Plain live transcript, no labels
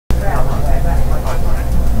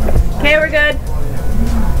Okay, we're good.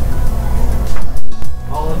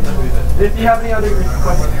 If you have any other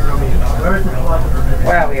questions,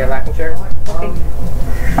 Where are we? A rocking chair? Okay.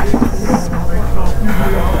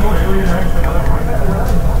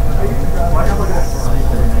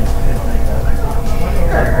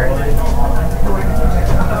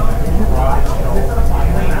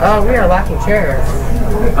 Oh, we are locking chairs.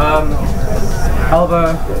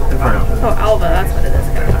 Alva, Inferno. Oh, Alva, that's what it is.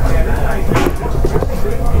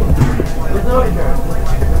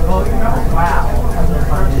 Wow.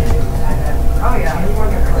 Oh yeah.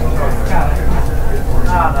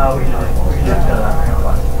 No, we just that.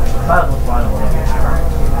 That was fine.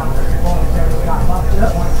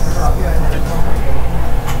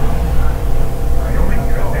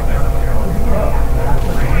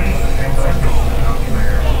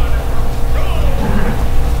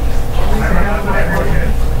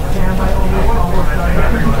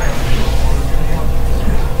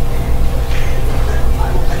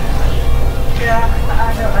 Yeah,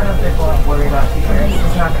 I don't think we'll worry about features.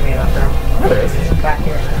 It's not going to be enough room. There is. Back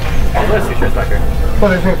here. Oh, there's features back here.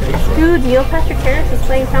 Well, there's room for these. Dude, Neil Patrick Harris is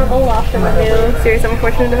playing Count Olaf in the new Series of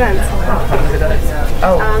Unfortunate Events.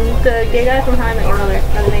 Oh. The gay guy from How I Met Your Mother,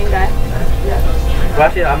 or the main guy. Well,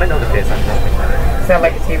 actually, I might know the face. I don't think that Is that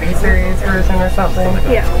like a TV series version or something?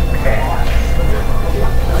 Yeah. Okay.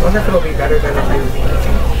 I wonder if it'll be better than the movie.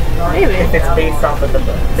 Maybe. If it's based off of the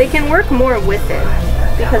book. They can work more with it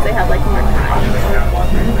because they have like more time.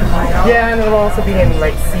 Yeah, and it'll also be in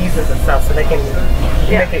like seasons and stuff, so they can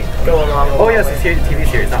make it go along. Oh, yes, it's a TV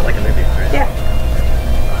series, not like a movie. Right? Yeah.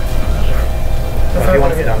 So if you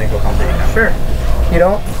want to sit down and go commentate, you can. Sure. You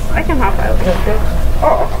don't? I can hop out.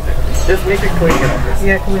 Oh, I'll commentate. Just make it quick.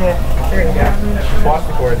 Yeah, come here. There you go. Watch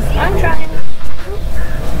the chords. I'm trying.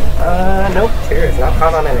 Nope. Cheers. Not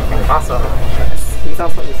caught on anything. Awesome. He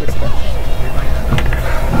sounds like he's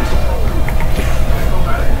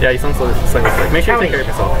Yeah, you sound slightly sick. Make sure you take care of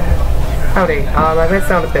yourself. Howdy. I might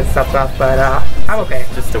sound a bit stuffed up, but I'm okay.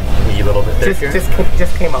 Just a wee little bit there.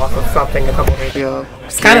 Just came off of something a couple days ago.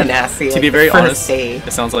 It's kind of nasty. To be very honest, day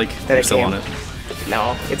it sounds like you're still on it.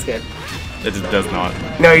 No, it's good. It does not.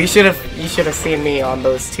 No, you should have seen me on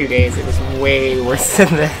those 2 days. It was way worse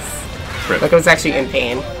than this. Rip. Like I was actually in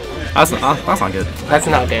pain. That's not good. That's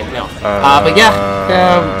not good. No. But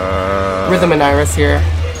yeah, Rhythm and Iris here.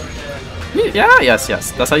 Yeah, yes.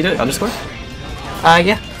 That's how you do it. Underscore?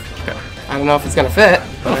 Yeah. Okay. I don't know if it's gonna fit.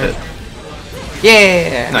 It'll fit.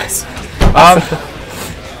 Yeah. Nice.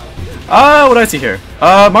 What do I see here?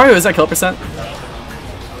 Mario is at kill percent.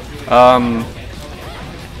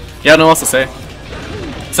 Yeah, no one else to say.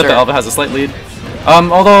 Except that Alva has a slight lead.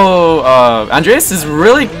 Although Andreas is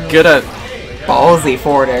really good at ballsy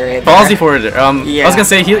forward area. Ballsy forward. Yeah. I was gonna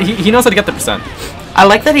say he knows how to get the percent. I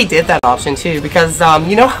like that he did that option too, because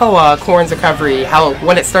you know how Corrin's recovery, how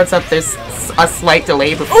when it starts up, there's a slight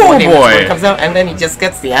delay before it comes out, and then he just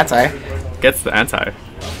gets the anti. Gets the anti.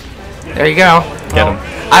 There you go. Get him.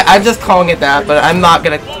 I'm just calling it that, but I'm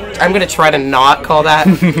gonna try to not call that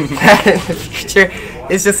in the future.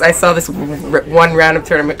 It's just I saw this one random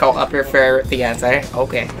tournament called Up Your Fair the anti.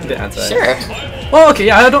 Okay. The anti. Sure. Well, okay,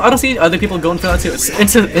 yeah, I don't see other people going for that too. It's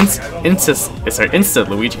instant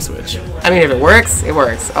Luigi switch. I mean, if it works, it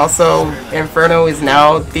works. Also, Inferno is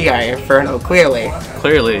now the guy. Inferno, clearly.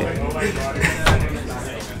 Clearly.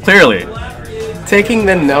 Taking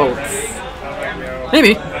the notes.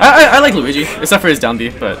 Maybe. I like Luigi, except for his down B,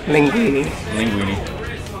 but Linguini.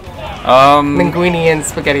 Linguini and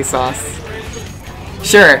spaghetti sauce.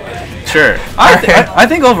 Sure. I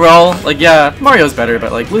think overall, like, yeah, Mario's better,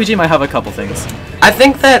 but like Luigi might have a couple things. I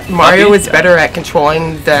think that Mario is better at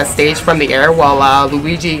controlling the stage from the air, while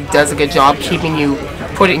Luigi does a good job putting you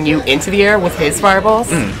into the air with his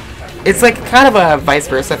fireballs. It's like kind of a vice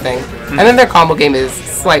versa thing. And then their combo game is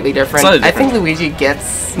slightly different. I think Luigi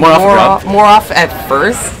gets more off at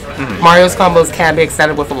first. Mario's combos can be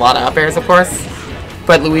extended with a lot of up airs, of course,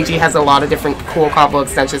 but Luigi has a lot of different cool combo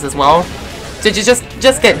extensions as well. Did you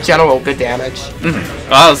just get general good damage?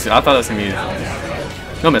 I thought it was gonna be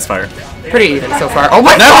no misfire. Pretty even so far. Oh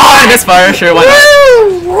my god! God! Misfire, sure, why not?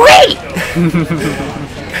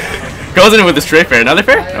 Goes in with the straight fair. Another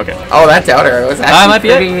fair? Okay. Oh, that down air was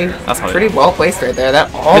actually pretty well placed right there.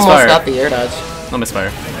 That almost got the air dodge. No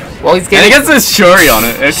misfire. Well, he's getting. And he gets his Shuri on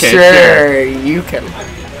it. Okay. Sure, you can.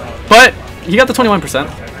 But he got the 21%.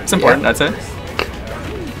 It's important, I'd say.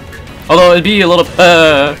 Although it'd be a little.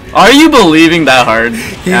 Are you believing that hard,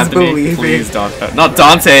 Anthony? Believing. Please, not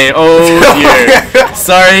Dante. Oh dear.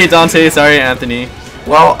 Sorry, Dante. Sorry, Anthony.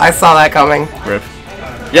 Well, I saw that coming. Rip.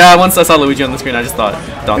 Yeah, once I saw Luigi on the screen, I just thought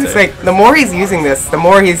Dante. It's like the more he's using this, the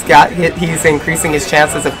more he's increasing his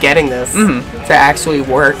chances of getting this to actually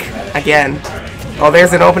work again. Oh,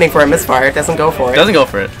 there's an opening for a misfire. It doesn't go for it. Doesn't go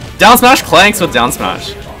for it. Down smash clanks with down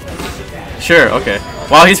smash. Sure, okay.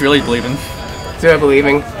 Wow, he's really believing. Still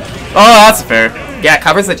believing. Oh, that's fair. Yeah,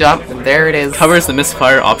 covers the jump, and there it is. Covers the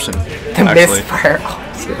misfire option. The misfire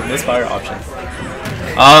option. The misfire option.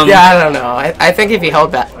 Yeah, I don't know. I think if he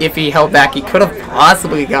held back, he could have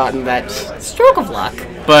possibly gotten that stroke of luck.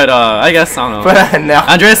 But I guess I don't know. But no.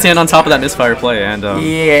 Andreas stand on top of that misfire play and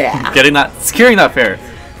yeah, securing that fair,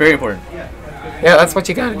 very important. Yeah, that's what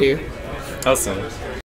you gotta do. That was so.